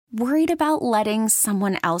Worried about letting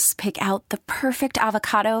someone else pick out the perfect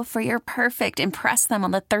avocado for your perfect impress them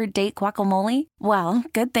on the third date guacamole? Well,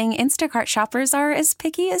 good thing Instacart shoppers are as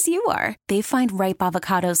picky as you are. They find ripe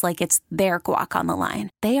avocados like it's their guac on the line.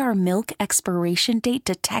 They are milk expiration date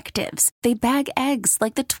detectives. They bag eggs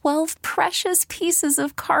like the 12 precious pieces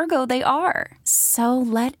of cargo they are. So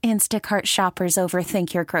let Instacart shoppers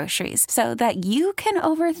overthink your groceries so that you can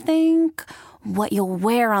overthink what you'll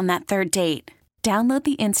wear on that third date. Download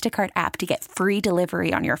the Instacart app to get free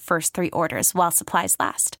delivery on your first 3 orders while supplies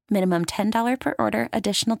last. Minimum $10 per order.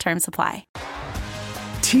 Additional terms apply.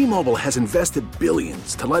 T-Mobile has invested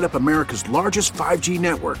billions to light up America's largest 5G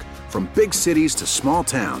network, from big cities to small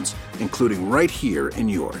towns, including right here in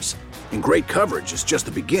yours. And great coverage is just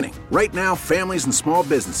the beginning. Right now, families and small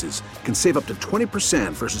businesses can save up to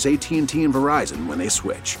 20% versus AT&T and Verizon when they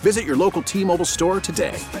switch. Visit your local T-Mobile store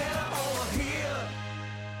today.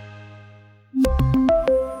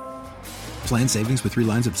 Plan savings with 3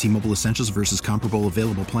 lines of T-Mobile Essentials versus comparable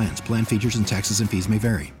available plans. Plan features and taxes and fees may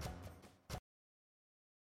vary.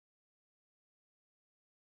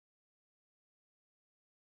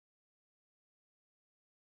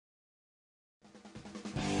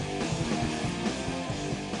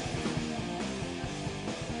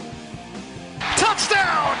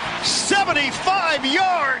 Touchdown! 75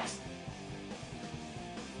 yards!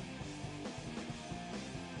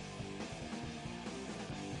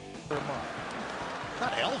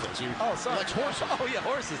 Not Elvis. Oh, sorry. That's horses. Oh, yeah,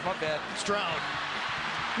 horses. My bad. Stroud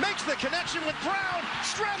makes the connection with Brown,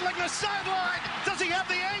 straddling the sideline. Does he have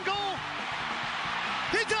the angle?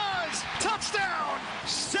 He does! Touchdown!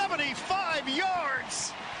 75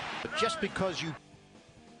 yards! Just because you...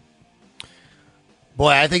 Boy,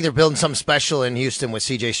 I think they're building something special in Houston with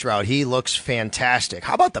C.J. Stroud. He looks fantastic.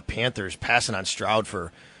 How about the Panthers passing on Stroud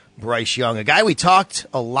for Bryce Young? A guy we talked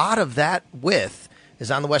a lot of that with is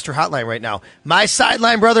on the Wester Hotline right now. My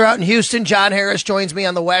sideline brother out in Houston, John Harris, joins me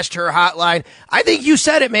on the Wester Hotline. I think you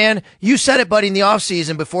said it, man. You said it, buddy, in the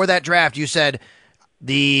offseason before that draft. You said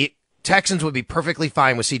the Texans would be perfectly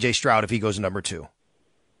fine with C.J. Stroud if he goes number 2.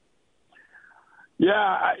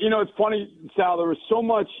 Yeah, it's funny, Sal, there was so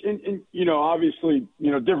much, obviously,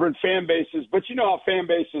 different fan bases, but you know how fan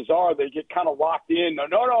bases are. They get kind of locked in. No,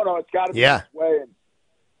 it's got to be this way.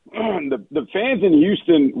 And the fans in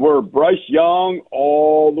Houston were Bryce Young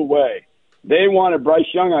all the way. They wanted Bryce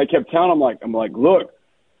Young. I kept telling them, I'm like, look,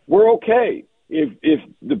 we're okay. If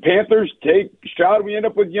the Panthers take Stroud, we end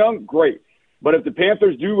up with Young, great. But if the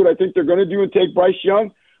Panthers do what I think they're going to do and take Bryce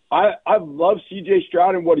Young, I love C.J.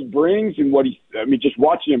 Stroud and what he brings and just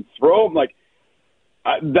watching him throw. I'm like,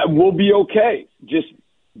 that will be okay. Just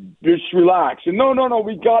relax. And no,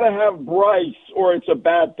 we got to have Bryce or it's a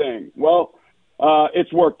bad thing. Well,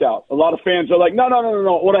 it's worked out. A lot of fans are like, no.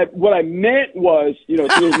 What I meant was,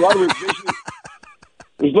 there's a lot of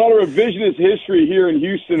revisionist history here in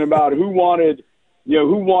Houston about who wanted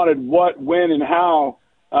what, when, and how.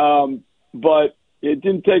 But it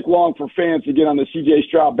didn't take long for fans to get on the C.J.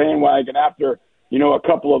 Stroud bandwagon after, a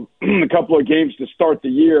couple of games to start the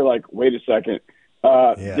year. Like, wait a second,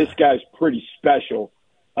 this guy's pretty special.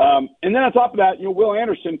 And then on top of that, Will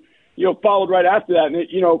Anderson, followed right after that. And,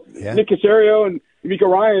 Nick Caserio and Mika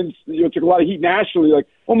Ryans, took a lot of heat nationally. Like,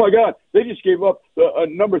 oh, my God, they just gave up a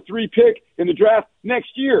number 3 pick in the draft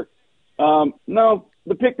next year. No,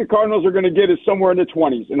 the pick the Cardinals are going to get is somewhere in the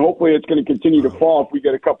 20s, and hopefully it's going to continue to fall if we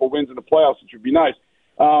get a couple wins in the playoffs, which would be nice.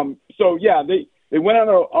 They went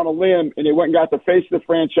on a limb, and they went and got the face of the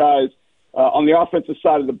franchise on the offensive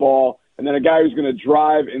side of the ball, and then a guy who's going to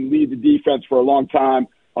drive and lead the defense for a long time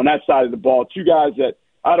on that side of the ball. 2 guys that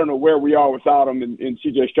I don't know where we are without them in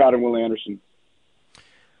C.J. Stroud and Will Anderson.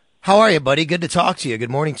 How are you, buddy? Good to talk to you.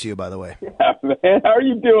 Good morning to you, by the way. Yeah, man. How are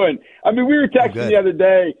you doing? I mean, we were texting the other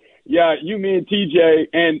day. Yeah, you, me, and TJ,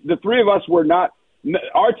 and the 3 of us were not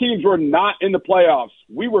 – our teams were not in the playoffs.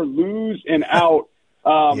 We were lose and out,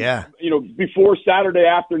 before Saturday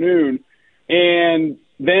afternoon. And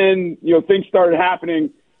then, things started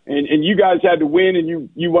happening, and you guys had to win, and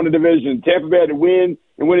you won a division. Tampa Bay had to win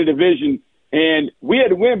and win a division. And we had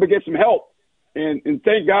to win but get some help. And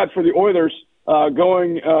thank God for the Oilers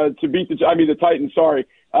going to beat the Titans,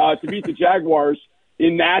 to beat the Jaguars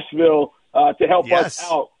in Nashville to help us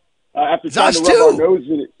out. After trying to rub our nose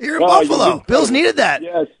in it. You're in Buffalo. Bills needed that.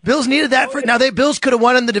 Yes. Bills needed that. Bills could have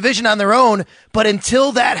won in the division on their own, but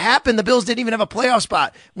until that happened, the Bills didn't even have a playoff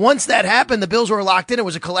spot. Once that happened, the Bills were locked in. It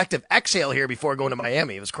was a collective exhale here before going to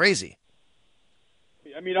Miami. It was crazy.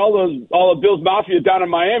 I mean, all the Bills Mafia down in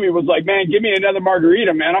Miami was like, man, give me another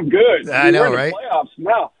margarita, man. I'm good. I know, we're in right? The playoffs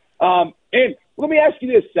now. And let me ask you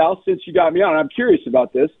this, Sal, since you got me on. I'm curious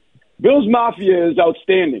about this. Bills Mafia is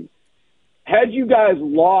outstanding. Had you guys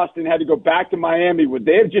lost and had to go back to Miami, would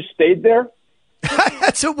they have just stayed there?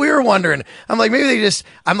 That's what we were wondering. I'm like, maybe they just,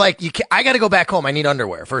 I'm like, I got to go back home. I need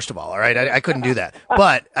underwear, first of all. All right. I couldn't do that.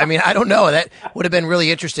 But I mean, I don't know. That would have been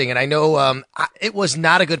really interesting. And I know it was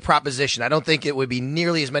not a good proposition. I don't think it would be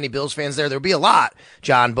nearly as many Bills fans there. There'd be a lot,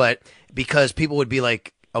 John, but because people would be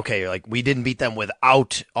like, okay, like we didn't beat them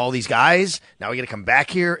without all these guys. Now we got to come back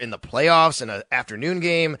here in the playoffs in an afternoon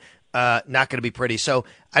game. Not going to be pretty. So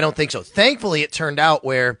I don't think so. Thankfully, it turned out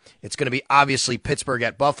where it's going to be obviously Pittsburgh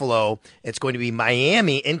at Buffalo. It's going to be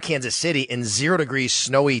Miami in Kansas City in 0 degrees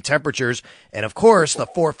snowy temperatures. And of course, the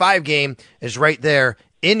 4-5 game is right there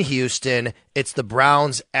in Houston. It's the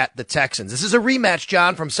Browns at the Texans. This is a rematch,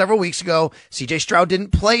 John, from several weeks ago. C.J. Stroud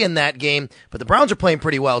didn't play in that game, but the Browns are playing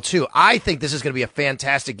pretty well too. I think this is going to be a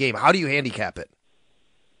fantastic game. How do you handicap it?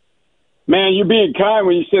 Man, you're being kind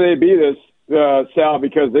when you say they beat us. Sal,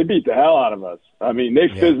 because they beat the hell out of us. I mean, they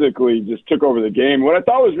physically just took over the game. What I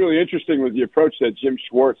thought was really interesting was the approach that Jim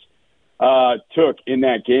Schwartz took in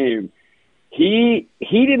that game. He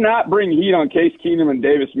did not bring heat on Case Keenum and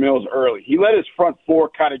Davis Mills early. He let his front four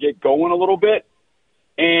kind of get going a little bit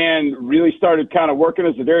and really started kind of working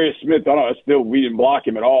as Darius Smith. I don't know, still we didn't block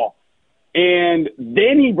him at all. And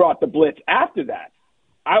then he brought the blitz after that.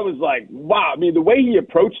 I was like, wow. I mean, the way he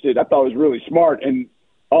approached it, I thought was really smart. And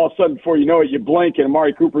all of a sudden, before you know it, you blink, and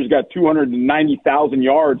Amari Cooper's got 290,000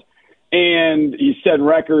 yards, and he's setting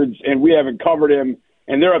records, and we haven't covered him,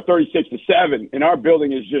 and they're up 36-7, and our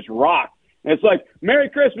building is just rocked. And it's like, Merry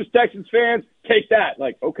Christmas, Texans fans, take that.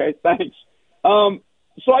 Like, okay, thanks.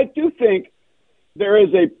 So I do think there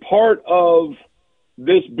is a part of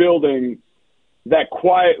this building that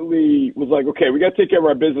quietly was like, okay, we got to take care of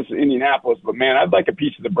our business in Indianapolis, but, man, I'd like a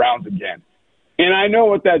piece of the Browns again. And I know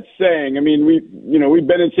what that's saying. I mean, we've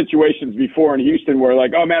been in situations before in Houston where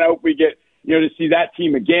like, oh man, I hope we get, to see that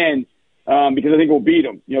team again because I think we'll beat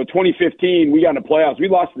them. 2015, we got in the playoffs. We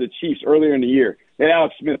lost to the Chiefs earlier in the year. They had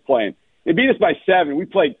Alex Smith playing. They beat us by 7. We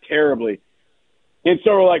played terribly. And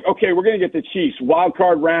so we're like, okay, we're going to get the Chiefs. Wild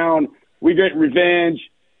card round. We get revenge.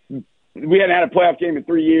 We hadn't had a playoff game in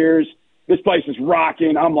 3 years. This place is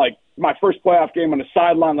rocking. I'm like, my first playoff game on the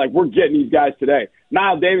sideline, like, we're getting these guys today.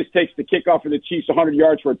 Niall Davis takes the kickoff for the Chiefs 100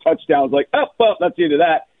 yards for a touchdown. It's like, oh, well, that's the end of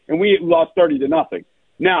that. And we lost 30-0.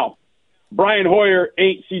 Now, Brian Hoyer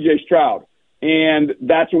ain't C.J. Stroud. And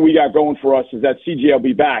that's what we got going for us is that C.J. will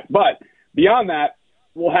be back. But beyond that,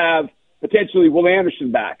 we'll have potentially Will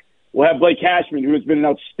Anderson back. We'll have Blake Cashman, who has been an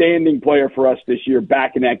outstanding player for us this year,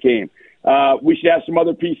 back in that game. We should have some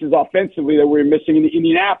other pieces offensively that we were missing in the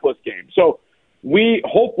Indianapolis game. So we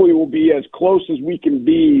hopefully will be as close as we can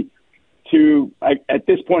be to, at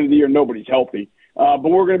this point of the year, nobody's healthy. But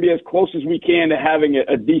we're going to be as close as we can to having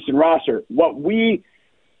a decent roster. What we,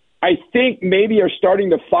 I think, maybe are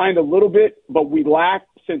starting to find a little bit, but we lack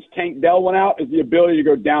since Tank Dell went out, is the ability to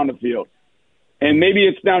go down the field. And maybe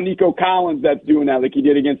it's now Nico Collins that's doing that like he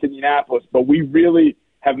did against Indianapolis. But we really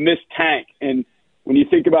have missed Tank. And when you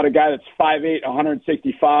think about a guy that's 5'8",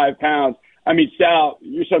 165 pounds, I mean, Sal,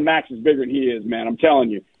 your son Max is bigger than he is, man. I'm telling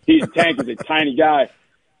you. Tank is a tiny guy,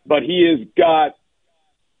 but he is a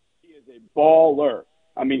baller.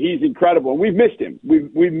 I mean, he's incredible. And we've missed him.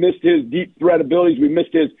 We've missed his deep threat abilities. We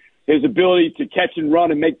missed his ability to catch and run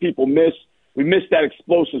and make people miss. We missed that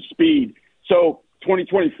explosive speed. So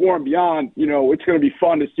 2024 and beyond, it's going to be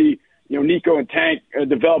fun to see, Nico and Tank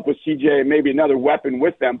develop with CJ and maybe another weapon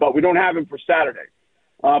with them. But we don't have him for Saturday.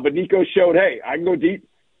 But Nico showed, hey, I can go deep.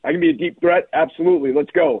 I can be a deep threat. Absolutely. Let's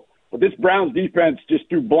go. But this Browns defense just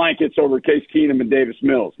threw blankets over Case Keenum and Davis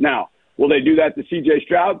Mills. Now, will they do that to C.J.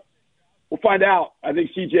 Stroud? We'll find out. I think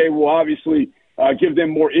C.J. will obviously give them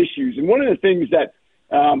more issues. And one of the things that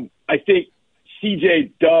I think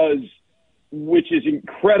C.J. does, which is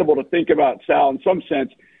incredible to think about, Sal, in some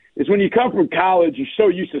sense, is when you come from college, you're so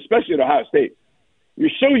used to, especially at Ohio State, you're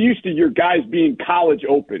so used to your guys being college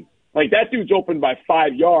open. Like, that dude's open by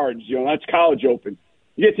 5 yards. That's college open.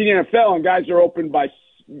 You get to the NFL, and guys are open by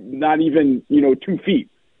not even, 2 feet.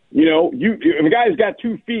 If a guy's got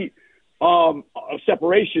 2 feet of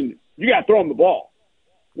separation, you got to throw him the ball.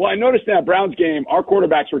 Well, I noticed in that Browns game, our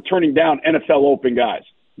quarterbacks were turning down NFL open guys.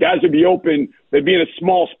 Guys would be open. They'd be in a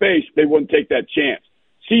small space. They wouldn't take that chance.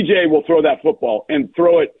 CJ will throw that football and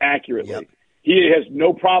throw it accurately. Yep. He has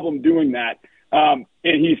no problem doing that, and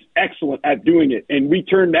he's excellent at doing it. And we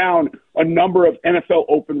turned down a number of NFL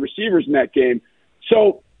open receivers in that game.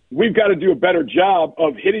 So we've got to do a better job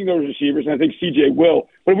of hitting those receivers, and I think CJ will.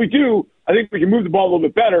 But if we do, I think we can move the ball a little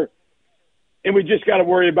bit better, and we just got to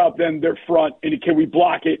worry about them, their front, and can we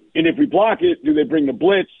block it? And if we block it, do they bring the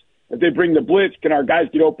blitz? If they bring the blitz, can our guys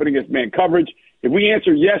get open against man coverage? If we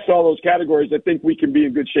answer yes to all those categories, I think we can be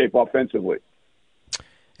in good shape offensively.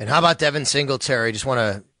 And how about Devin Singletary? Just want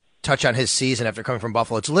to touch on his season after coming from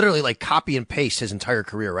Buffalo. It's literally like copy and paste his entire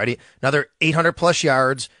career, right? Another 800-plus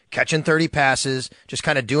yards, catching 30 passes, just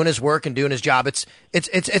kind of doing his work and doing his job.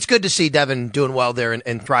 It's good to see Devin doing well there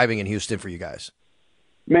and thriving in Houston for you guys.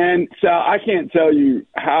 Man, Sal, I can't tell you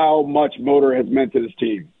how much Motor has meant to this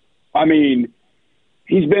team. I mean,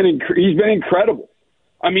 he's been incredible.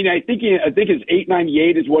 I mean, I think his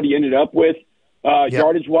 898 is what he ended up with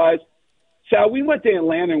yardage-wise. Sal, we went to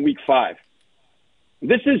Atlanta in week 5.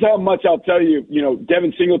 This is how much I'll tell you,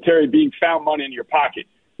 Devin Singletary being found money in your pocket.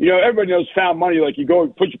 Everybody knows found money, like you go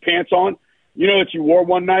and put your pants on, that you wore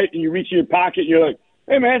one night and you reach in your pocket and you're like,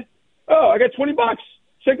 hey, man, I got $20.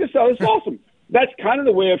 Check this out. This is awesome. That's kind of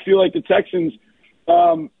the way I feel like the Texans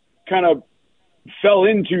kind of fell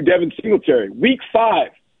into Devin Singletary. Week 5,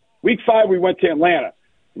 we went to Atlanta.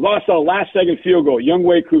 Lost on a last-second field goal.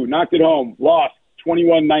 Younghoe Koo knocked it home. Lost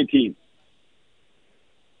 21-19.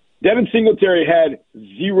 Devin Singletary had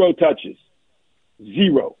 0 touches.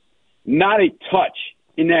 0. Not a touch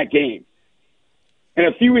in that game. And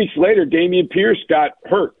a few weeks later, Dameon Pierce got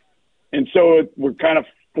hurt. And so we're kind of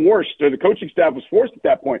forced, or the coaching staff was forced at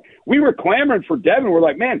that point. We were clamoring for Devin. We're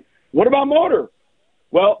like, man, what about Motor?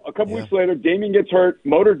 Well, a couple weeks later, Dameon gets hurt.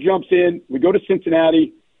 Motor jumps in. We go to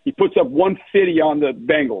Cincinnati. He puts up 150 on the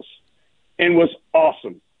Bengals and was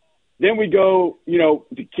awesome. Then we go,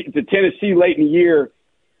 to Tennessee late in the year,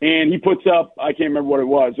 and he puts up, I can't remember what it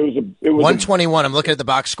was. It was 121. I'm looking at the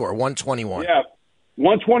box score, 121. Yeah,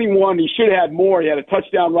 121. He should have had more. He had a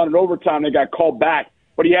touchdown run in overtime that got called back.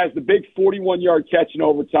 But he has the big 41-yard catch in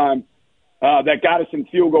overtime that got us in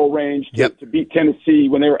field goal range to beat Tennessee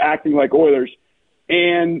when they were acting like Oilers.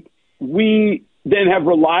 And we then have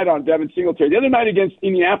relied on Devin Singletary. The other night against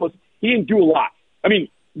Indianapolis, he didn't do a lot. I mean,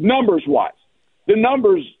 numbers-wise. The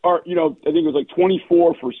numbers are, I think it was like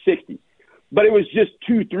 24 for 60. But it was just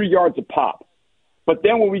 2-3 yards a pop. But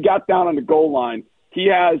then when we got down on the goal line, he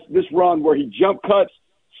has this run where he jump cuts,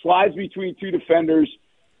 slides between 2 defenders,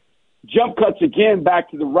 jump cuts again back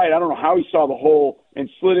to the right. I don't know how he saw the hole and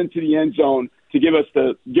slid into the end zone to give us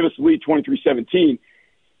the lead 23-17.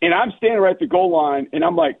 And I'm standing right at the goal line, and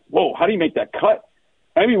I'm like, whoa, how do you make that cut?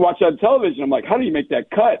 I mean, watch that on television. I'm like, how do you make that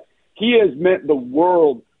cut? He has meant the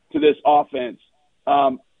world to this offense.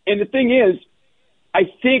 And the thing is, I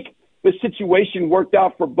think the situation worked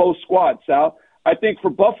out for both squads, Sal. I think for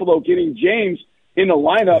Buffalo, getting James in the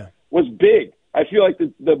lineup was big. I feel like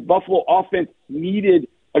the Buffalo offense needed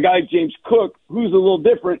a guy like James Cook, who's a little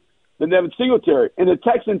different than Devin Singletary. And the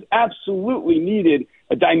Texans absolutely needed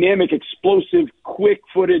a dynamic, explosive,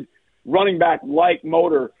 quick-footed running back like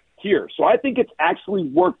Motor here. So I think it's actually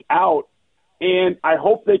worked out, and I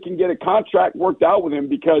hope they can get a contract worked out with him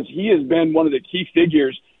because he has been one of the key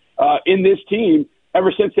figures in this team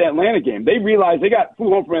ever since the Atlanta game. They realized they flew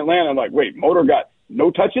home from Atlanta and like, wait, Motor got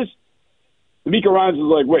no touches? D'Amico Ryans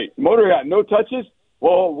was like, wait, Motor got no touches?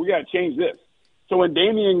 Well, we got to change this. So when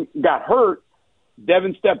Dameon got hurt,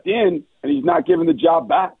 Devin stepped in, and he's not giving the job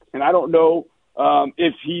back. And I don't know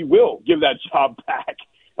if he will give that job back.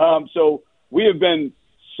 So we have been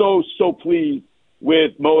so pleased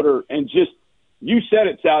with Motor. And just, you said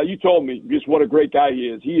it, Sal. You told me just what a great guy he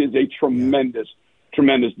is. He is a tremendous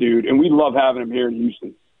dude, and we love having him here in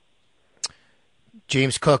Houston.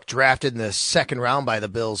 James Cook drafted in the second round by the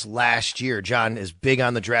Bills last year. John is big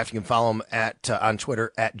on the draft. You can follow him on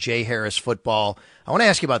Twitter at JHarrisFootball. I want to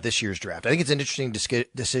ask you about this year's draft. I think it's an interesting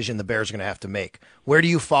decision the Bears are going to have to make. Where do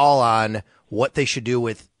you fall on what they should do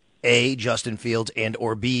with A, Justin Fields, and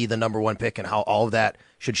or B, the number 1 pick, and how all of that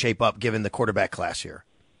should shape up given the quarterback class here?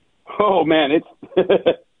 Oh, man, it's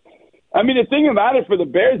I mean, the thing about it for the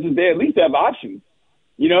Bears is they at least have options.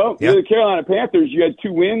 The Carolina Panthers, you had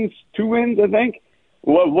two wins, I think.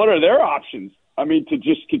 What are their options? I mean, to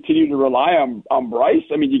just continue to rely on Bryce?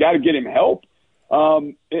 I mean, you got to get him help. I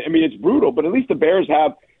mean, it's brutal, but at least the Bears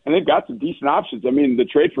have, and they've got some decent options. I mean, the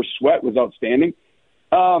trade for Sweat was outstanding.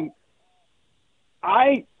 I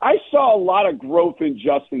saw a lot of growth in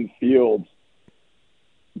Justin Fields,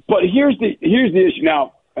 but here's the issue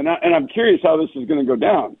now, and I'm curious how this is going to go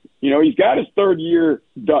down. He's got his 3rd year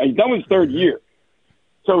done. He's done with his 3rd year,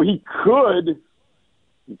 so he could.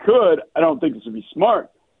 I don't think this would be smart,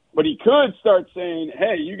 but he could start saying,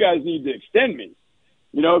 hey, you guys need to extend me.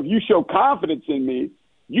 If you show confidence in me,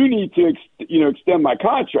 you need to, extend my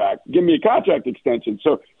contract, give me a contract extension.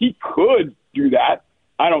 So he could do that.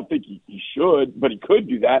 I don't think he should, but he could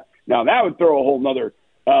do that. Now, that would throw a whole nother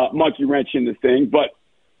monkey wrench in the thing. But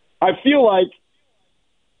I feel like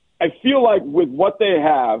with what they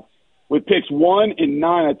have, with picks 1 and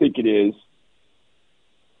 9, I think it is.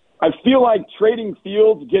 I feel like trading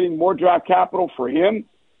Fields, getting more draft capital for him,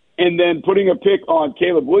 and then putting a pick on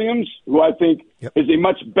Caleb Williams, who I think is a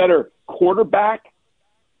much better quarterback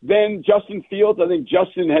than Justin Fields. I think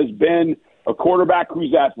Justin has been a quarterback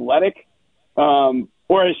who's athletic,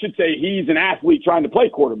 or I should say he's an athlete trying to play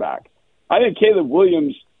quarterback. I think Caleb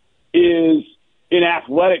Williams is an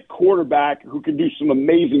athletic quarterback who can do some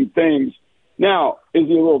amazing things. Now, is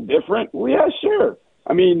he a little different? Well, yeah, sure.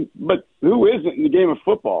 I mean, but who isn't in the game of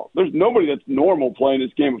football? There's nobody that's normal playing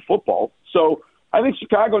this game of football. So I think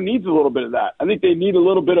Chicago needs a little bit of that. I think they need a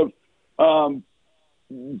little bit of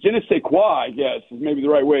je ne sais quoi, I guess, is maybe the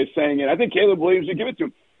right way of saying it. I think Caleb Williams would give it to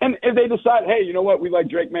him. And if they decide, hey, you know what, we like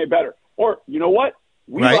Drake May better, or you know what,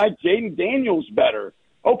 we like Jaden Daniels better,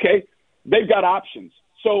 okay, they've got options.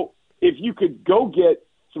 So if you could go get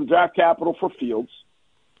some draft capital for Fields,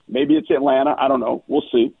 maybe it's Atlanta, I don't know, we'll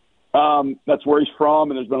see. That's where he's from,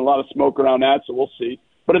 and there's been a lot of smoke around that, so we'll see.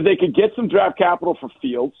 But if they could get some draft capital for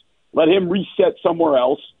Fields, let him reset somewhere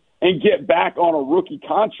else, and get back on a rookie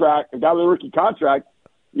contract, a guy with a rookie contract,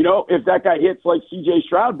 you know, if that guy hits like C.J.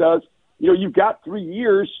 Stroud does, you know, you've got 3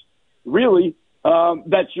 years, really,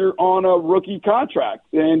 that you're on a rookie contract,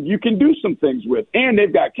 and you can do some things with. And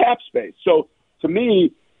they've got cap space. So, to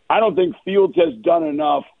me, I don't think Fields has done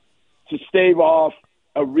enough to stave off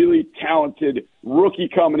a really talented rookie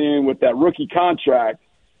coming in with that rookie contract.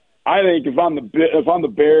 I think if I'm the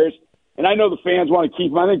Bears, and I know the fans want to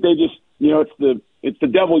keep him, I think they just, you know, it's the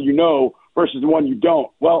devil you know versus the one you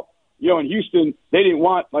don't. Well, you know, in Houston, they didn't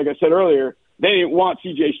want, like I said earlier, they didn't want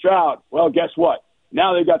C.J. Stroud. Well, guess what?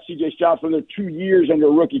 Now they've got C.J. Stroud for their 2 years under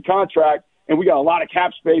a rookie contract, and we got a lot of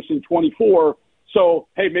cap space in 24. So,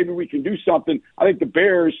 hey, maybe we can do something. I think the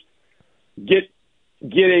Bears give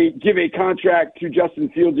a contract to Justin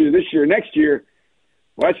Fields either this year or next year.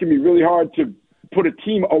 Well, that's going to be really hard to put a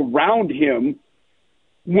team around him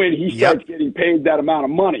when he starts getting paid that amount of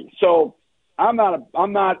money. So I'm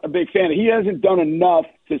not a big fan. He hasn't done enough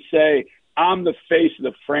to say, I'm the face of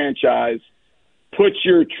the franchise. Put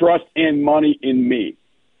your trust and money in me.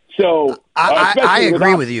 So I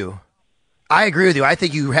agree with you. I agree with you. I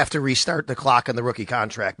think you have to restart the clock on the rookie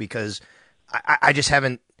contract because I just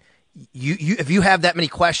haven't. If you have that many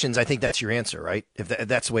questions, I think that's your answer, right? If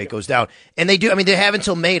that's the way it goes down. And they do. I mean, they have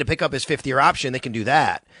until May to pick up his 5th-year option. They can do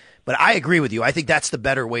that. But I agree with you. I think that's the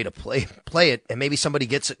better way to play it. And maybe somebody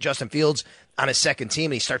gets Justin Fields on his second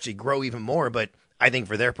team and he starts to grow even more. But I think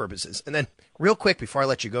for their purposes. And then real quick before I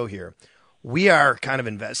let you go here, we are kind of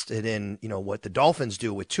invested in, you know, what the Dolphins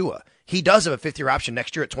do with Tua. He does have a 5th-year option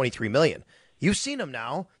next year at $23 million. You've seen him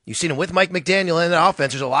now. You've seen him with Mike McDaniel in the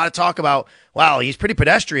offense. There's a lot of talk about, wow, he's pretty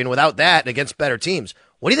pedestrian without that against better teams.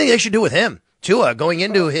 What do you think they should do with him? Tua going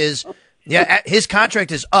into his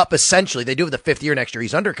contract is up essentially. They do have the 5th year next year.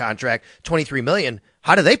 He's under contract, $23 million.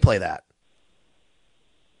 How do they play that?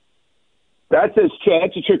 That's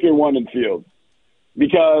a trickier one in Field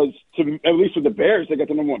because at least with the Bears, they got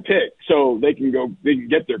the number 1 pick, so they can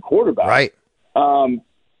get their quarterback. Right.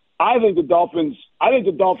 I think the Dolphins are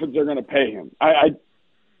going to pay him.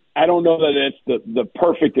 I don't know that it's the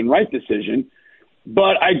perfect and right decision,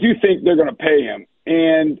 but I do think they're going to pay him.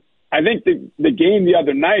 And I think the game the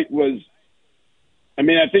other night was, I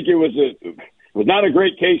mean, I think it was not a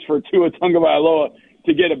great case for Tua Tagovailoa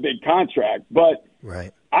to get a big contract, but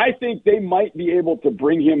right. I think they might be able to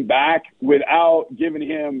bring him back without giving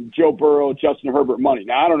him Joe Burrow, Justin Herbert money.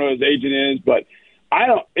 Now I don't know who his agent is, but I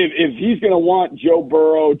don't. If he's going to want Joe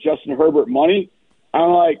Burrow, Justin Herbert money,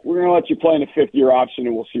 I'm like, we're going to let you play in a 5th-year option,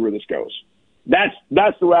 and we'll see where this goes. That's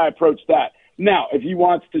the way I approach that. Now, if he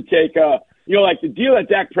wants to take like the deal that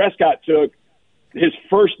Dak Prescott took, his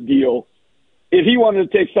first deal, if he wanted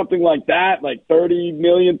to take something like that, like $30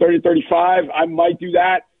 million, 35, I might do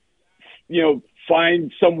that. You know,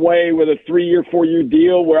 find some way with a 3-year, 4-year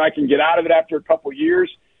deal where I can get out of it after a couple of years.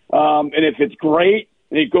 And if it's great,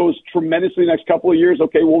 and it goes tremendously the next couple of years,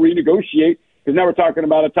 okay, we'll renegotiate because now we're talking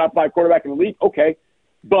about a top 5 quarterback in the league. Okay.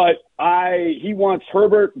 But he wants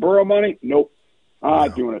Herbert, Burrow money? Nope. I'm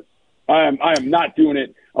not doing it. I am not doing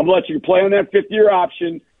it. I'm going to let you play on that 5th-year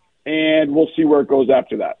option, and we'll see where it goes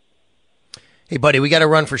after that. Hey, buddy, we got to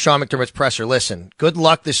run for Sean McDermott's presser. Listen, good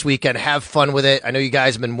luck this weekend. Have fun with it. I know you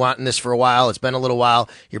guys have been wanting this for a while. It's been a little while.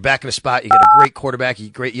 You're back in a spot. You got a great quarterback, a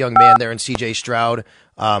great young man there in C.J. Stroud.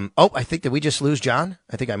 I think, did we just lose John?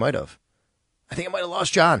 I think I might have. I think I might have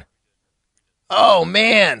lost John. Oh,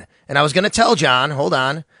 man. And I was going to tell John, hold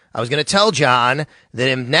on. I was going to tell John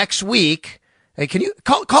that next week, hey, can you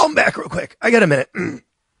call him back real quick? I got a minute.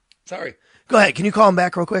 Sorry. Go ahead. Can you call him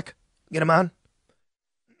back real quick? Get him on.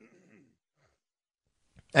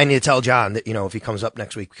 I need to tell John that, if he comes up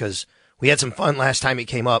next week, because we had some fun last time he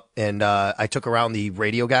came up, and I took around the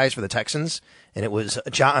radio guys for the Texans, and it was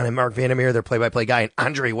John and Mark Vandermeer, their play-by-play guy, and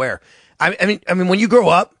Andre Ware. I mean, when you grow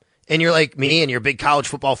up and you're like me and you're a big college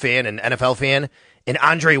football fan and NFL fan, and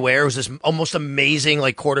Andre Ware was this almost amazing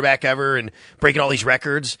like quarterback ever and breaking all these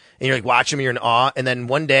records, and you're like watching him, you're in awe, and then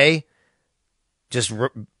one day,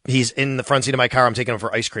 he's in the front seat of my car. I'm taking him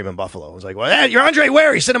for ice cream in Buffalo. I was like, well, you're Andre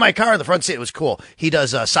Ware. He's sitting in my car in the front seat. It was cool. He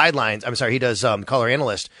does sidelines. I'm sorry. He does color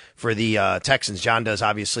analyst for the Texans. John does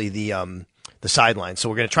obviously the sidelines. So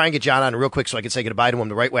we're going to try and get John on real quick so I can say goodbye to him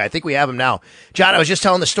the right way. I think we have him now. John, I was just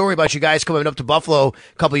telling the story about you guys coming up to Buffalo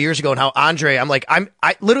a couple of years ago and how Andre,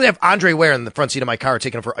 I literally have Andre Ware in the front seat of my car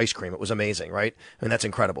taking him for ice cream. It was amazing, right? I mean, that's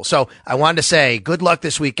incredible. So I wanted to say good luck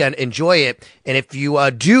this weekend. Enjoy it. And if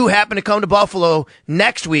you do happen to come to Buffalo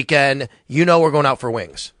next weekend, we're going out for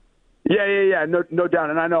wings. Yeah. No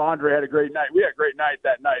doubt. And I know Andre had a great night. We had a great night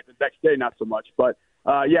that night. The next day, not so much. But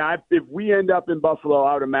if we end up in Buffalo,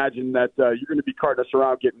 I would imagine that you're going to be carting us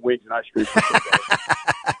around getting wings and ice cream.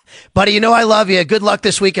 Buddy, I love you. Good luck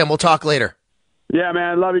this weekend. We'll talk later. Yeah,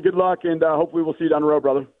 man. Love you. Good luck. And hopefully we'll see you down the road,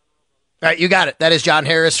 brother. All right, you got it. That is John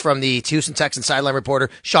Harris from the Houston Texans sideline reporter.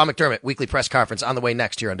 Sean McDermott, weekly press conference on the way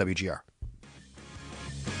next here on WGR.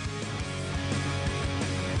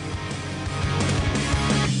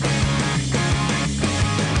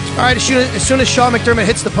 All right, as soon as Sean McDermott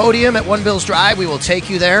hits the podium at One Bills Drive, we will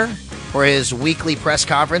take you there for his weekly press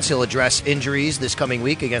conference. He'll address injuries this coming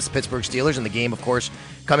week against the Pittsburgh Steelers and the game, of course,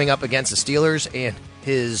 coming up against the Steelers, and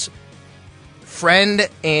his friend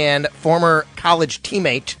and former college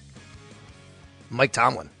teammate, Mike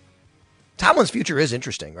Tomlin. Tomlin's future is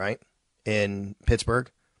interesting, right, in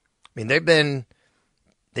Pittsburgh? I mean, they've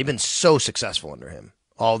been so successful under him,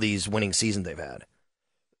 all these winning seasons they've had.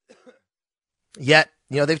 Yet,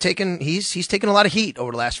 he's taken a lot of heat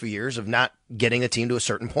over the last few years of not getting the team to a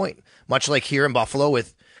certain point, much like here in Buffalo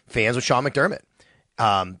with fans with Sean McDermott.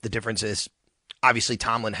 The difference is, obviously,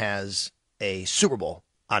 Tomlin has a Super Bowl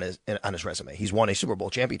on his resume. He's won a Super Bowl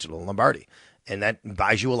championship with Lombardi, and that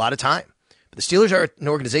buys you a lot of time. But the Steelers are an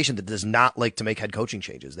organization that does not like to make head coaching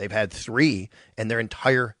changes. They've had 3 in their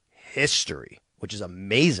entire history, which is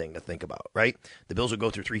amazing to think about, right? The Bills would go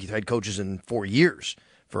through 3 head coaches in 4 years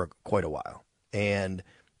for quite a while. And,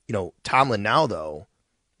 Tomlin now, though,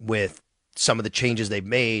 with some of the changes they've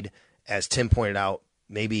made, as Tim pointed out,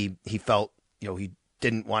 maybe he felt, he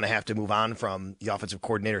didn't want to have to move on from the offensive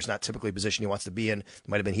coordinator. It's not typically a position he wants to be in. There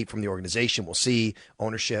might have been heat from the organization. We'll see.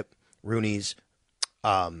 Ownership, Rooney's.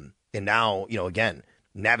 And now, again,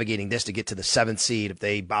 navigating this to get to the 7th seed. If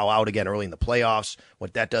they bow out again early in the playoffs,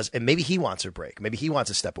 what that does. And maybe he wants a break. Maybe he wants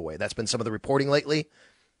to step away. That's been some of the reporting lately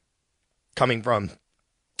coming from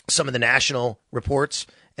some of the national reports.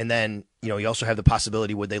 And then, you also have the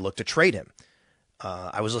possibility, would they look to trade him?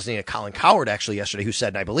 I was listening to Colin Cowherd actually yesterday, who said,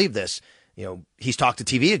 and I believe this, he's talked to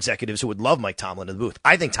TV executives who would love Mike Tomlin in the booth.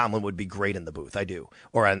 I think Tomlin would be great in the booth. I do.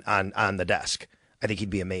 Or on the desk. I think he'd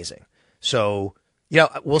be amazing. So,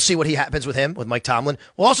 we'll see what happens with him, with Mike Tomlin.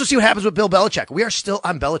 We'll also see what happens with Bill Belichick. We are still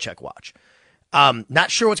on Belichick watch. Not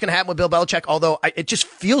sure what's going to happen with Bill Belichick, although it just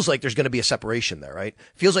feels like there's going to be a separation there, right?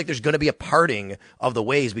 Feels like there's going to be a parting of the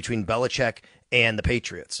ways between Belichick and the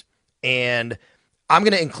Patriots. And I'm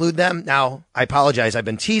going to include them. Now, I apologize. I've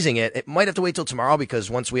been teasing it. It might have to wait till tomorrow because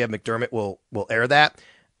once we have McDermott, we'll air that.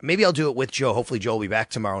 Maybe I'll do it with Joe. Hopefully Joe will be back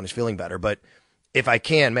tomorrow and is feeling better. But if I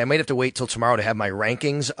can, I might have to wait till tomorrow to have my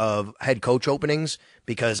rankings of head coach openings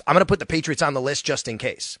because I'm going to put the Patriots on the list just in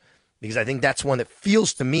case. Because I think that's one that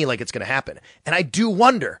feels to me like it's going to happen. And I do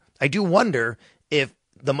wonder if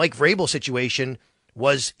the Mike Vrabel situation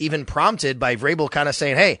was even prompted by Vrabel kind of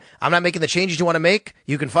saying, hey, I'm not making the changes you want to make.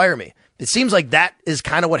 You can fire me. It seems like that is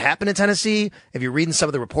kind of what happened in Tennessee. If you're reading some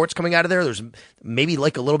of the reports coming out of there, there's maybe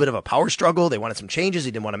like a little bit of a power struggle. They wanted some changes.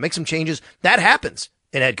 He didn't want to make some changes. That happens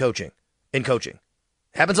in head coaching, in coaching.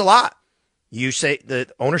 It happens a lot. You say the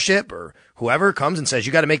ownership or whoever comes and says,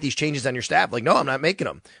 you got to make these changes on your staff. Like, no, I'm not making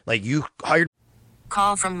them. Like, you hired.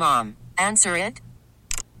 Call from mom. Answer it.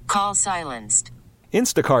 Call silenced.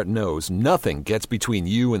 Instacart knows nothing gets between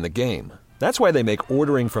you and the game. That's why they make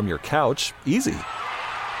ordering from your couch easy.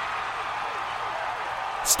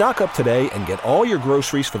 Stock up today and get all your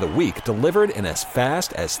groceries for the week delivered in as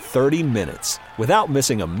fast as 30 minutes without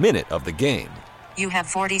missing a minute of the game. You have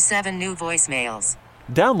 47 new voicemails.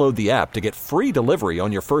 Download the app to get free delivery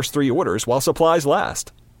on your first 3 orders while supplies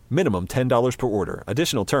last. Minimum $10 per order.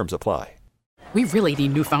 Additional terms apply. We really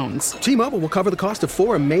need new phones. T-Mobile will cover the cost of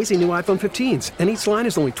 4 amazing new iPhone 15s, and each line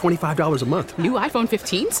is only $25 a month. New iPhone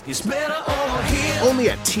 15s? It's better over here. Only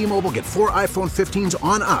at T-Mobile, get 4 iPhone 15s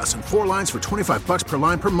on us and 4 lines for $25 per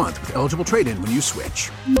line per month with eligible trade-in when you switch.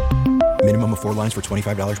 Minimum of 4 lines for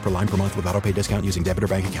 $25 per line per month with autopay discount using debit or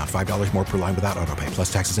bank account. $5 more per line without autopay,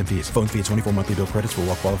 plus taxes and fees. Phone fee at 24 monthly bill credits for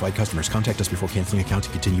well-qualified customers. Contact us before canceling account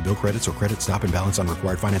to continue bill credits or credit stop and balance on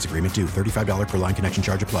required finance agreement due. $35 per line connection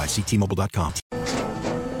charge applies. See T-Mobile.com.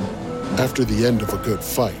 After the end of a good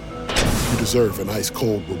fight, you deserve an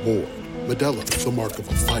ice-cold reward. Modelo is the mark of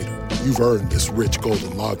a fighter. You've earned this rich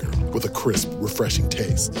golden lager with a crisp, refreshing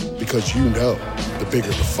taste. Because you know, the bigger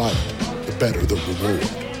the fight, the better the reward.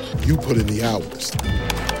 You put in the hours,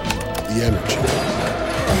 the energy,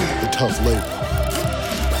 the tough labor.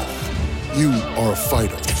 You are a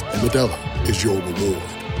fighter, and Modelo is your reward.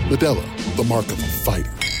 Modelo, the mark of a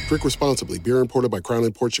fighter. Drink responsibly. Beer imported by Crown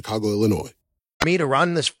Imports, Chicago, Illinois. Me to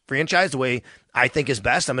run this franchise the way I think is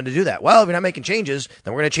best, I'm going to do that. Well, if you're not making changes,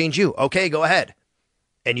 then we're going to change you. Okay, go ahead.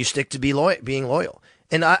 And you stick to being loyal.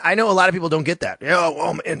 And I know a lot of people don't get that. Yeah,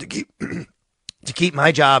 well, man, to keep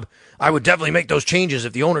my job, I would definitely make those changes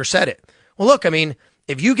if the owner said it. Well, look, I mean,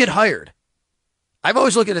 if you get hired, I've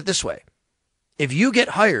always looked at it this way. If you get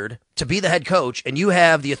hired to be the head coach and you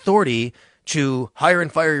have the authority to hire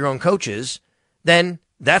and fire your own coaches, then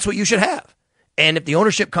that's what you should have. And if the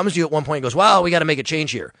ownership comes to you at one point and goes, well, we got to make a change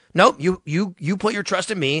here. Nope, you put your trust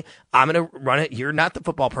in me. I'm going to run it. You're not the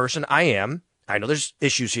football person. I am. I know there's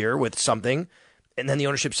issues here with something. And then the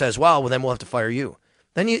ownership says, well, then we'll have to fire you.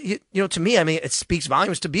 Then, you know, to me, I mean, it speaks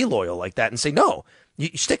volumes to be loyal like that and say, no, you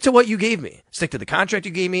stick to what you gave me. Stick to the contract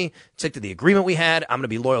you gave me. Stick to the agreement we had. I'm going to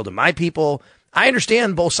be loyal to my people. I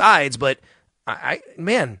understand both sides, but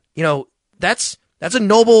man, you know, that's a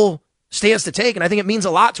noble stance to take. And I think it means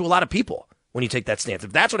a lot to a lot of people when you take that stance.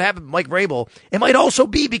 If that's what happened with Mike Vrabel, it might also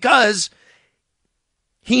be because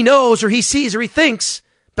he knows or he sees or he thinks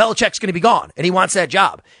Belichick's going to be gone and he wants that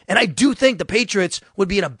job. And I do think the Patriots would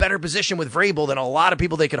be in a better position with Vrabel than a lot of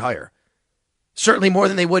people they could hire. Certainly more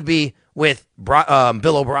than they would be with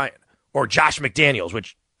Bill O'Brien or Josh McDaniels,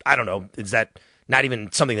 which I don't know, is that not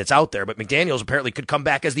even something that's out there, but McDaniels apparently could come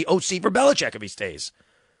back as the OC for Belichick if he stays.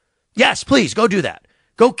 Yes, please go do that.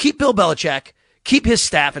 Go keep Bill Belichick, keep his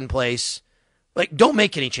staff in place. Like, don't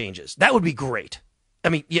make any changes. That would be great. I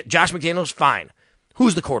mean, yeah, Josh McDaniels, fine.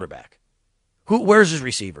 Who's the quarterback? Where's his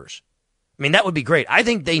receivers? I mean, that would be great. I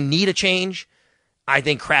think they need a change. I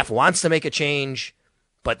think Kraft wants to make a change,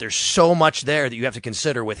 but there's so much there that you have to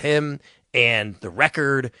consider with him and the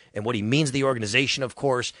record and what he means to the organization, of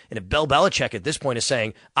course. And if Bill Belichick at this point is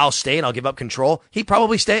saying, I'll stay and I'll give up control, he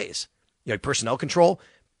probably stays. You know, personnel control.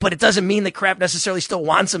 But it doesn't mean that Kraft necessarily still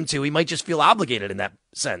wants him to. He might just feel obligated in that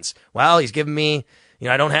sense. Well, he's given me, you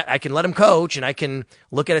know, I can let him coach and I can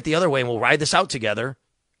look at it the other way and we'll ride this out together.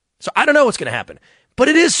 So I don't know what's going to happen. But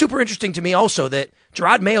it is super interesting to me also that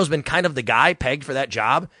Gerard Mayo's been kind of the guy pegged for that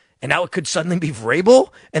job. And now it could suddenly be Vrabel.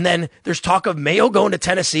 And then there's talk of Mayo going to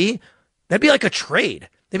Tennessee. That'd be like a trade.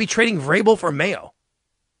 They'd be trading Vrabel for Mayo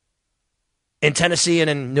in Tennessee and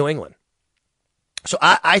in New England. So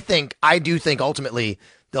I do think ultimately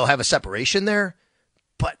they'll have a separation there,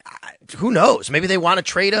 but who knows? Maybe they want to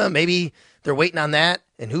trade him. Maybe they're waiting on that.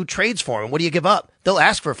 And who trades for him? What do you give up? They'll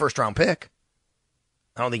ask for a first-round pick.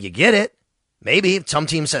 I don't think you get it. Maybe some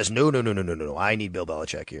team says, no. I need Bill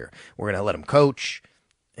Belichick here. We're going to let him coach,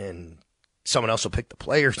 and someone else will pick the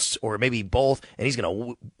players, or maybe both, and he's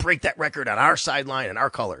going to break that record on our sideline and our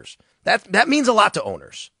colors. That means a lot to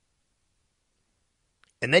owners.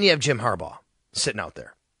 And then you have Jim Harbaugh sitting out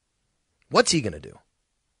there. What's he going to do?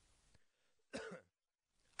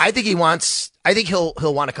 I think he'll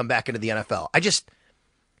want to come back into the NFL.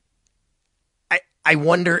 I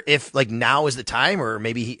wonder if like now is the time, or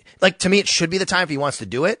maybe to me it should be the time if he wants to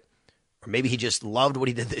do it, or maybe he just loved what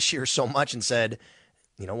he did this year so much and said,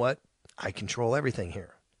 you know what, I control everything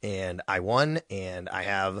here and I won and I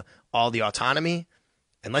have all the autonomy.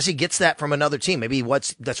 Unless he gets that from another team, maybe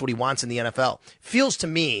that's what he wants in the NFL. Feels to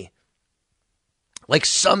me like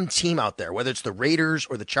some team out there, whether it's the Raiders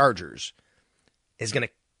or the Chargers, is going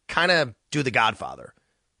to kind of do the Godfather,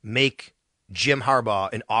 make Jim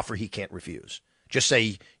Harbaugh an offer he can't refuse. Just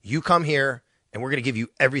say, you come here and we're going to give you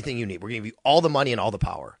everything you need. We're going to give you all the money and all the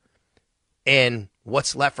power. And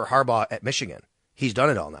what's left for Harbaugh at Michigan? He's done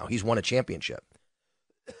it all now. He's won a championship.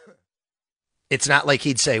 It's not like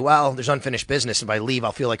he'd say, well, there's unfinished business. If I leave,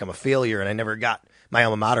 I'll feel like I'm a failure and I never got my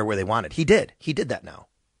alma mater where they wanted. He did. He did that now.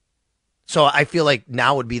 So I feel like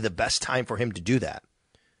now would be the best time for him to do that.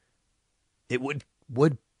 It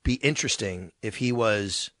would be interesting if he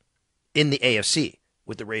was in the AFC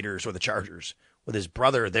with the Raiders or the Chargers, with his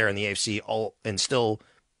brother there in the AFC, and still,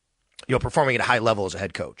 performing at a high level as a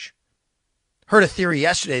head coach. Heard a theory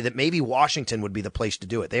yesterday that maybe Washington would be the place to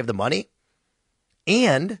do it. They have the money,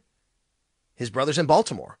 and his brother's in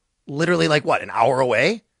Baltimore. Literally, an hour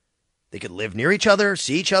away? They could live near each other,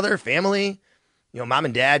 see each other, family. Mom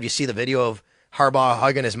and dad, you see the video of Harbaugh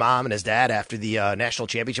hugging his mom and his dad after the national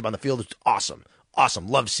championship on the field. It's awesome. Awesome.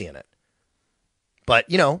 Love seeing it. But,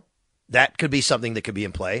 that could be something that could be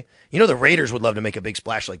in play. The Raiders would love to make a big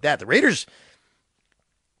splash like that. The Raiders,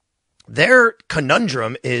 their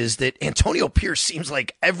conundrum is that Antonio Pierce seems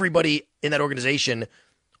like everybody in that organization,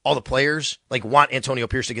 all the players, want Antonio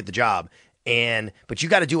Pierce to get the job. But you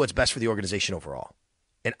got to do what's best for the organization overall.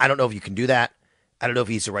 And I don't know if you can do that. I don't know if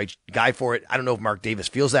he's the right guy for it. I don't know if Mark Davis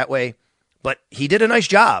feels that way. But he did a nice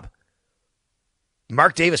job.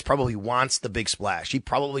 Mark Davis probably wants the big splash. He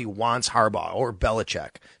probably wants Harbaugh or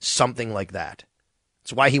Belichick, something like that.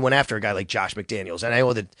 That's why he went after a guy like Josh McDaniels. And I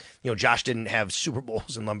know that, Josh didn't have Super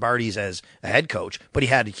Bowls and Lombardis as a head coach, but he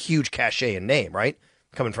had a huge cachet and name, right?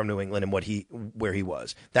 Coming from New England and where he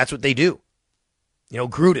was. That's what they do.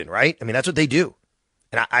 Gruden, right? I mean, that's what they do.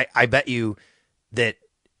 And I bet you that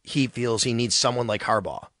he feels he needs someone like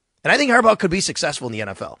Harbaugh. And I think Harbaugh could be successful in the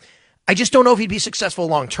NFL. I just don't know if he'd be successful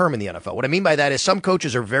long-term in the NFL. What I mean by that is some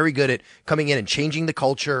coaches are very good at coming in and changing the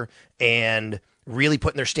culture and really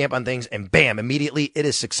putting their stamp on things, and bam, immediately it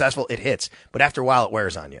is successful, it hits. But after a while, it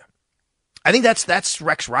wears on you. I think that's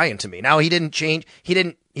Rex Ryan to me. Now, he didn't change.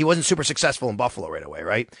 He wasn't super successful in Buffalo right away,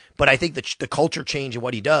 right? But I think the culture change in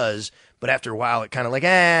what he does, but after a while, it kind of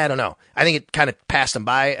I don't know. I think it kind of passed him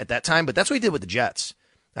by at that time, but that's what he did with the Jets.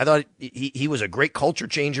 I thought he was a great culture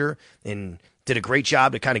changer and did a great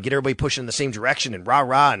job to kind of get everybody pushing in the same direction and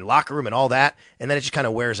rah-rah and locker room and all that, and then it just kind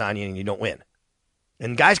of wears on you and you don't win.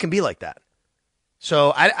 And guys can be like that.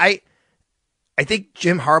 So I think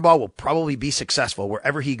Jim Harbaugh will probably be successful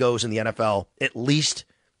wherever he goes in the NFL, at least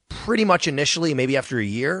pretty much initially, maybe after a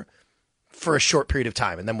year, for a short period of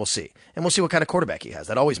time, and then we'll see. And we'll see what kind of quarterback he has.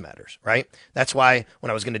 That always matters, right? That's why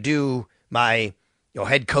when I was going to do my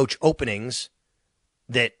head coach openings,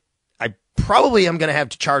 that I probably am going to have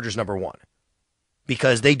Chargers number one,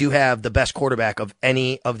 because they do have the best quarterback of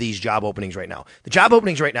any of these job openings right now. The job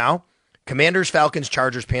openings right now, Commanders, Falcons,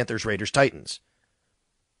 Chargers, Panthers, Raiders, Titans.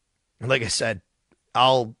 And like I said,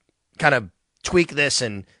 I'll kind of tweak this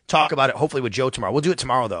and talk about it hopefully with Joe tomorrow. We'll do it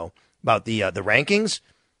tomorrow, though, about the rankings,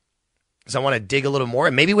 because I want to dig a little more.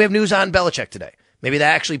 And maybe we have news on Belichick today. Maybe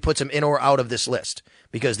that actually puts him in or out of this list,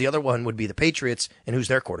 because the other one would be the Patriots, and who's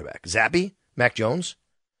their quarterback? Zappy? Mac Jones?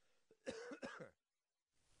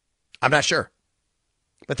 I'm not sure.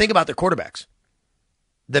 But think about their quarterbacks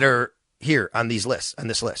that are here on this list.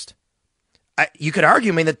 You could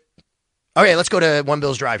argue, that. Okay, let's go to One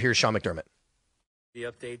Bills Drive. Here's Sean McDermott. The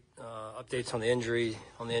updates on the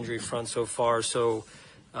injury front so far. So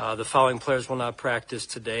the following players will not practice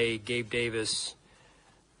today: Gabe Davis,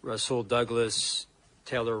 Rasul Douglas,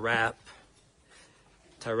 Taylor Rapp,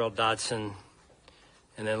 Tyrell Dodson,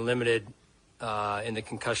 and then limited in the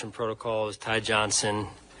concussion protocol is Ty Johnson.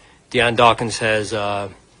 Deion Dawkins has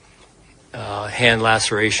hand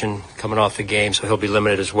laceration coming off the game, so he'll be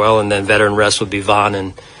limited as well. And then veteran rest will be Vaughn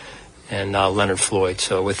and Leonard Floyd.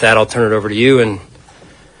 So with that, I'll turn it over to you, and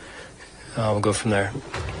we'll go from there.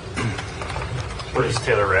 What is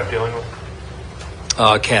Taylor Rapp dealing with?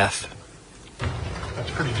 Calf.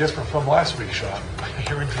 That's pretty different from last week, Sean.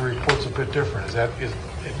 Your injury report's a bit different.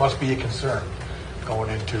 It must be a concern going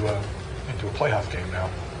into a playoff game now.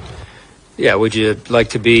 Yeah, would you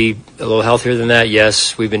like to be a little healthier than that?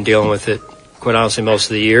 Yes, we've been dealing with it, quite honestly, most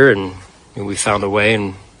of the year, and we found a way,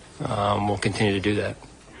 and we'll continue to do that.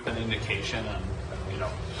 An indication on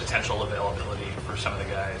potential availability for some of the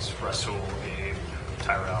guys, Rasul, Gabe,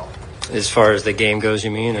 Tyrell. As far as the game goes, you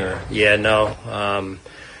mean? Or no.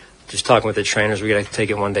 Just talking with the trainers, we got to take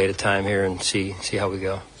it one day at a time here and see how we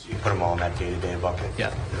go. So you put them all in that day-to-day bucket.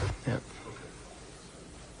 Yeah.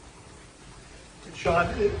 Sean,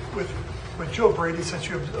 with Joe Brady, since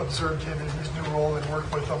you observed him in his new role and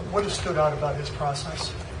worked with him, what has stood out about his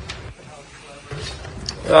process?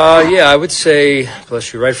 I would say,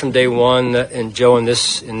 bless you, right from day one, and Joe in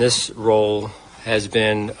this role has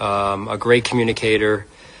been a great communicator,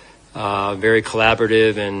 very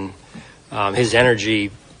collaborative, and his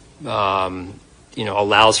energy,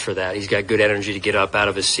 allows for that. He's got good energy to get up out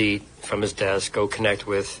of his seat from his desk, go connect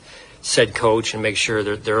with said coach, and make sure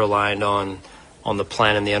that they're aligned on the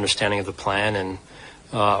plan and the understanding of the plan, and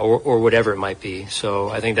or whatever it might be. So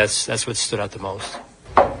I think that's what stood out the most.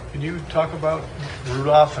 Can you talk about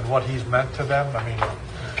Rudolph and what he's meant to them? I mean,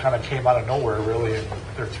 kind of came out of nowhere, really, and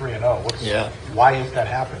they're 3-0. Why has that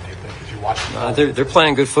happened, do you think, as you watch them? They're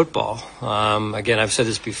playing good football. Again, I've said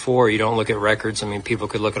this before. You don't look at records. I mean, people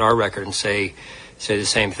could look at our record and say the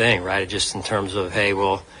same thing, right? Just in terms of, hey,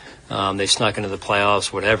 well, they snuck into the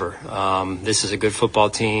playoffs, whatever. This is a good football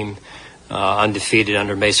team, undefeated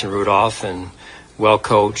under Mason Rudolph, and well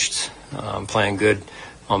coached, playing good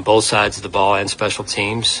on both sides of the ball and special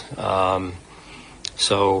teams. I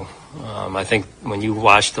think when you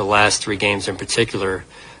watch the last 3 games in particular,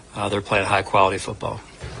 they're playing high-quality football.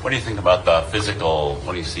 What do you think about the physical,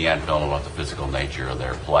 what do you see on film about the physical nature of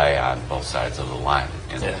their play on both sides of the line,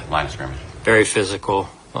 in the line of scrimmage? Very physical,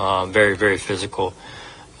 very, very physical.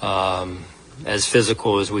 As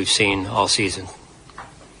physical as we've seen all season.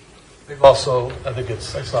 They've also, I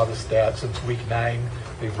saw the stat, since week 9,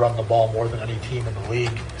 they've run the ball more than any team in the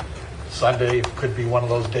league. Sunday could be one of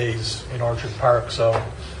those days in Orchard Park, so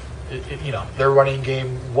their running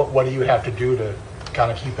game, what do you have to do to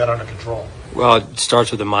kind of keep that under control? Well, it starts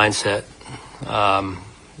with the mindset.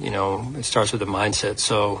 It starts with the mindset,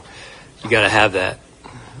 so you got to have that.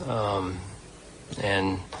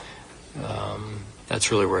 That's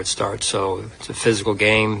really where it starts. So it's a physical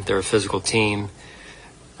game. They're a physical team.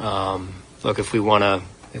 Look, if we want to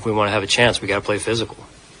have a chance, we got to play physical.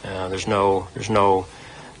 There's no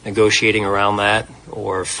negotiating around that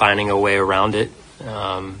or finding a way around it.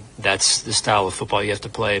 That's the style of football you have to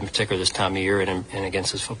play, in particular this time of year and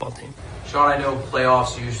against this football team. Sean, I know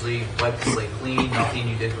playoffs usually wipe the slate clean. Nothing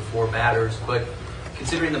you did before matters. But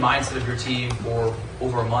considering the mindset of your team for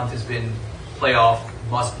over a month has been playoff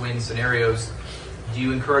must-win scenarios, do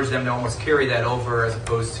you encourage them to almost carry that over as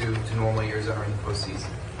opposed to normal years entering the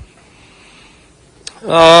postseason?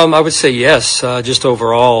 I would say yes. Just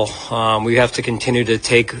overall, we have to continue to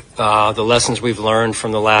take the lessons we've learned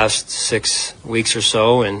from the last 6 weeks or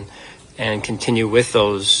so and continue with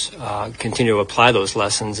those, continue to apply those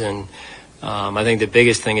lessons. And I think the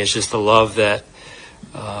biggest thing is just the love that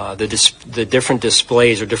the different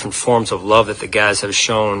displays or different forms of love that the guys have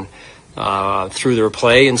shown through their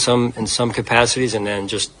play in some capacities, and then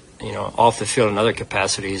just off the field in other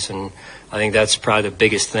capacities. And I think that's probably the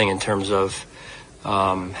biggest thing in terms of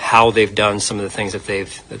how they've done some of the things that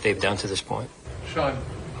they've done to this point. Sean,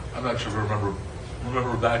 I'm not sure if you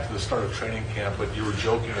remember back to the start of training camp, but you were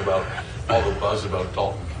joking about all the buzz about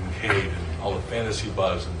Dalton Kincaid and all the fantasy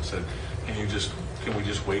buzz, and said, can we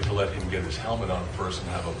just wait to let him get his helmet on first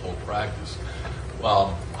and have a full practice?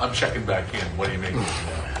 Well, I'm checking back in. What do you make of it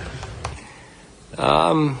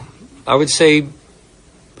now? I would say,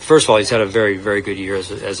 first of all, he's had a very, very good year as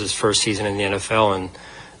his first season in the NFL, and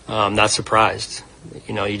I'm not surprised.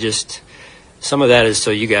 Some of that is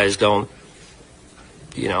so you guys don't,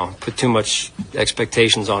 put too much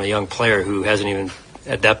expectations on a young player who hasn't even,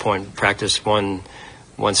 at that point, practiced one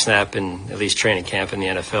snap in at least training camp in the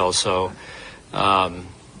NFL. So, I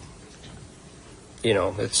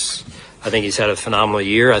think he's had a phenomenal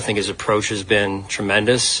year. I think his approach has been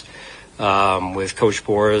tremendous with Coach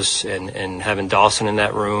Boris and having Dawson in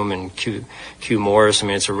that room and Q Morris. I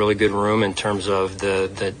mean, it's a really good room in terms of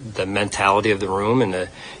the mentality of the room and the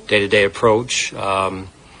day-to-day approach.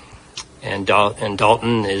 And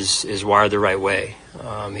Dalton is wired the right way.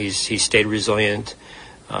 He's stayed resilient.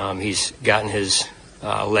 He's gotten his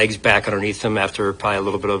legs back underneath him after probably a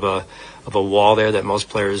little bit of a wall there that most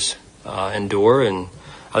players endure, and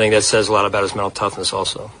I think that says a lot about his mental toughness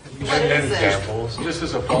also. Examples, just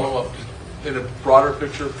as a follow-up, in a broader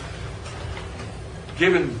picture,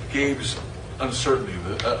 given Gabe's uncertainty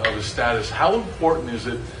of his status, how important is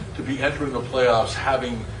it to be entering the playoffs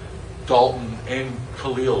having Dalton and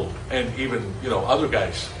Khalil and even other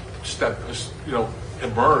guys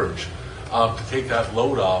emerge to take that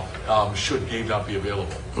load off should Gabe not be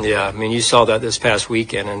available? Yeah, I mean, you saw that this past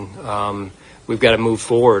weekend, and we've got to move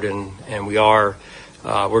forward, and we are.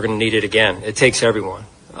 We're going to need it again. It takes everyone,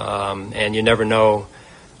 and you never know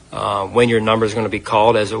when your number is going to be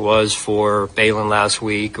called, as it was for Balin last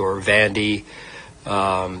week or Vandy,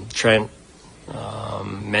 Trent,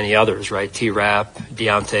 many others, right? T-Rap,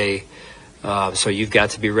 Deontay. So you've got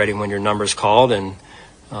to be ready when your number is called, and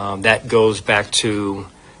that goes back to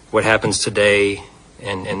what happens today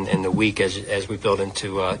and the week as we build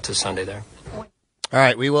into to Sunday there. All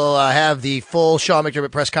right, we will have the full Sean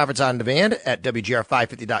McDermott press conference on demand at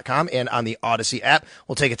WGR550.com and on the Odyssey app.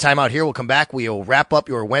 We'll take a timeout here. We'll come back. We will wrap up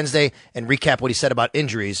your Wednesday and recap what he said about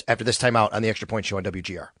injuries after this timeout on the Extra Point Show on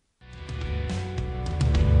WGR.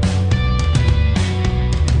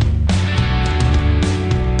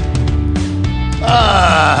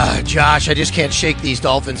 Josh, I just can't shake these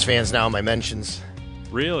Dolphins fans now in my mentions.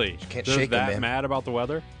 Really? Can't They're shake them, that man. Mad about the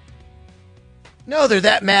weather? No, they're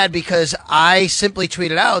that mad because I simply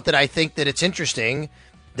tweeted out that I think that it's interesting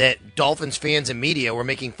that Dolphins fans and media were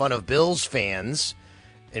making fun of Bills fans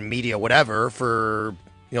and media, whatever, for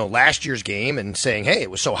last year's game and saying, hey, it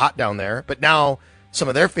was so hot down there. But now some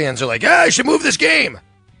of their fans are like, I should move this game.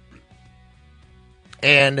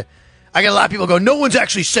 And I get a lot of people go, no one's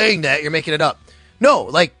actually saying that. You're making it up. No,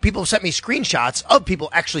 like people sent me screenshots of people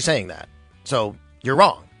actually saying that. So you're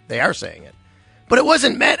wrong. They are saying it. But it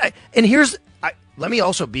wasn't meant. Let me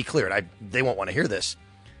also be clear. They won't want to hear this.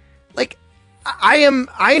 Like,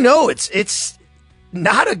 I know it's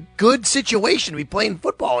not a good situation to be playing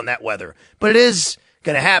football in that weather, but it is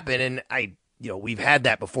going to happen. And we've had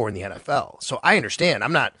that before in the NFL. So I understand.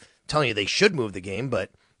 I'm not telling you they should move the game,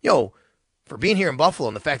 but for being here in Buffalo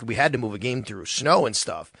and the fact that we had to move a game through snow and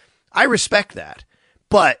stuff, I respect that.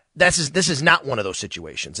 But this is not one of those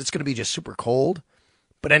situations. It's going to be just super cold.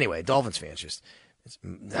 But anyway, Dolphins fans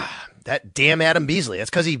that damn Adam Beasley.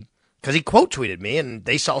 That's because he quote tweeted me and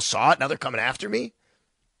they saw it. Now they're coming after me.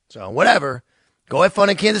 So whatever. Go have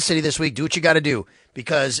fun in Kansas City this week. Do what you got to do.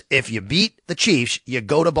 Because if you beat the Chiefs, you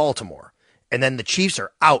go to Baltimore. And then the Chiefs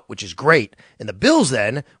are out, which is great. And the Bills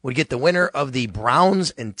then would get the winner of the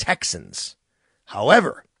Browns and Texans.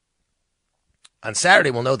 However, on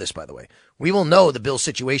Saturday, we'll know this, by the way. We will know the Bills'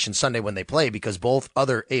 situation Sunday when they play because both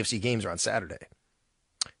other AFC games are on Saturday.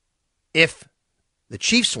 If the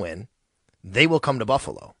Chiefs win, they will come to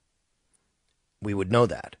Buffalo. We would know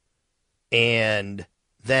that. And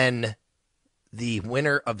then the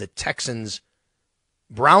winner of the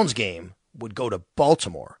Texans-Browns game would go to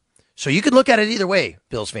Baltimore. So you could look at it either way,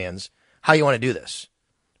 Bills fans, how you want to do this.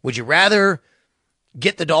 Would you rather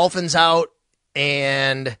get the Dolphins out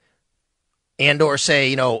and or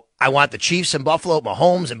say, I want the Chiefs in Buffalo,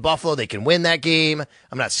 Mahomes in Buffalo, they can win that game.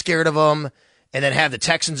 I'm not scared of them. And then have the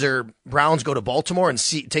Texans or Browns go to Baltimore and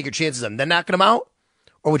take your chances on them knocking them out?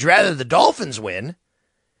 Or would you rather the Dolphins win?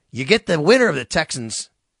 You get the winner of the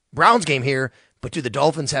Texans-Browns game here, but do the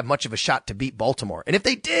Dolphins have much of a shot to beat Baltimore? And if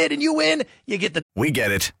they did and you win, you get the... We get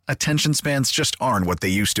it. Attention spans just aren't what they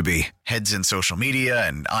used to be. Heads in social media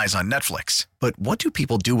and eyes on Netflix. But what do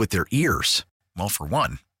people do with their ears? Well, for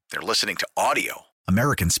one, they're listening to audio.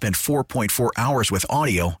 Americans spend 4.4 hours with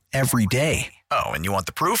audio every day. Oh, and you want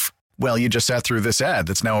the proof? Well, you just sat through this ad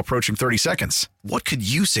that's now approaching 30 seconds. What could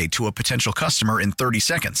you say to a potential customer in 30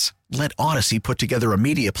 seconds? Let Odyssey put together a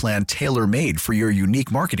media plan tailor-made for your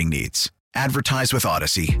unique marketing needs. Advertise with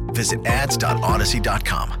Odyssey. Visit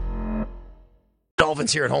ads.odyssey.com.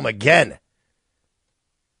 Dolphins here at home again.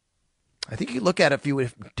 I think you can look at it a few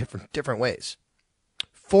different ways.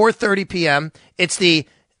 4:30 p.m. It's the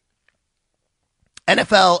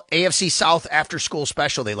NFL AFC South after school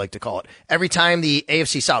special, they like to call it. Every time the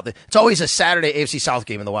AFC South, it's always a Saturday AFC South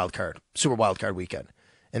game in the wild card, Super Wild Card weekend.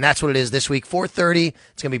 And that's what it is this week. 4:30,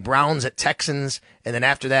 it's going to be Browns at Texans. And then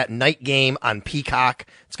after that, night game on Peacock.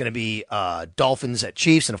 It's going to be Dolphins at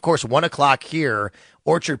Chiefs. And, of course, 1 o'clock here,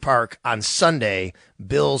 Orchard Park on Sunday,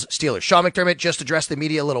 Bills Steelers. Sean McDermott just addressed the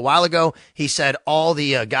media a little while ago. He said all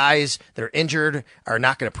the guys that are injured are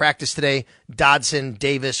not going to practice today. Dodson,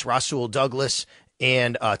 Davis, Rasul Douglas,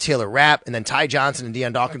 and Taylor Rapp, and then Ty Johnson and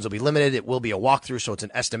Deion Dawkins will be limited. It will be a walkthrough, so it's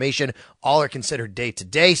an estimation. All are considered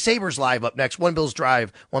day-to-day. Sabres Live up next. One Bills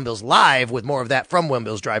Drive, One Bills Live with more of that from One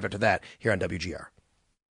Bills Drive after that here on WGR.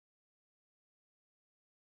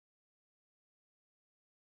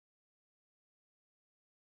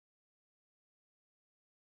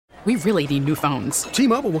 We really need new phones.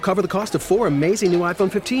 T-Mobile will cover the cost of 4 amazing new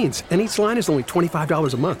iPhone 15s, and each line is only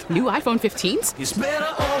 $25 a month. New iPhone 15s? It's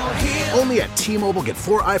better over here. Only at T-Mobile, get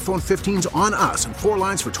 4 iPhone 15s on us and 4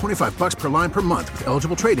 lines for $25 per line per month with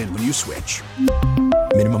eligible trade-in when you switch.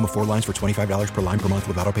 Minimum of 4 lines for $25 per line per month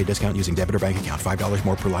with autopay discount using debit or bank account. $5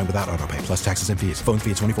 more per line without autopay, plus taxes and fees. Phone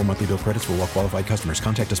fee at 24 monthly bill credits for well-qualified customers.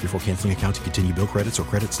 Contact us before canceling account to continue bill credits or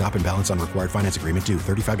credit stop and balance on required finance agreement due.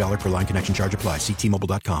 $35 per line connection charge applies. See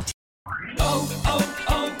T-Mobile.com.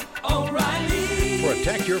 O'Reilly.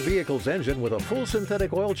 Protect your vehicle's engine with a full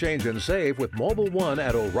synthetic oil change and save with Mobile One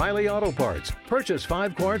at O'Reilly Auto Parts. Purchase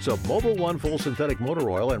 5 quarts of Mobile One full synthetic motor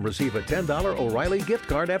oil and receive a $10 O'Reilly gift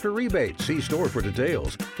card after rebate. See store for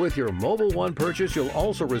details. With your Mobile One purchase, you'll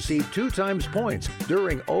also receive 2 times points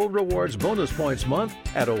during O Rewards Bonus Points Month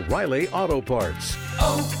at O'Reilly Auto Parts.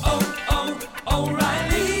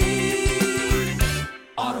 O'Reilly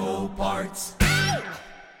Auto Parts.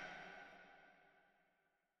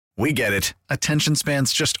 We get it. Attention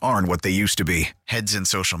spans just aren't what they used to be. Heads in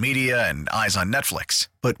social media and eyes on Netflix.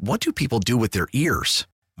 But what do people do with their ears?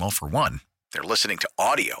 Well, for one, they're listening to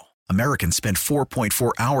audio. Americans spend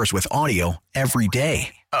 4.4 hours with audio every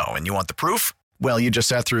day. Oh, and you want the proof? Well, you just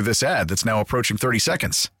sat through this ad that's now approaching 30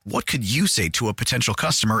 seconds. What could you say to a potential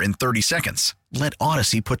customer in 30 seconds? Let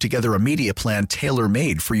Odyssey put together a media plan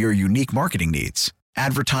tailor-made for your unique marketing needs.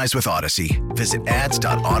 Advertise with Odyssey. Visit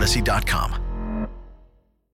ads.odyssey.com.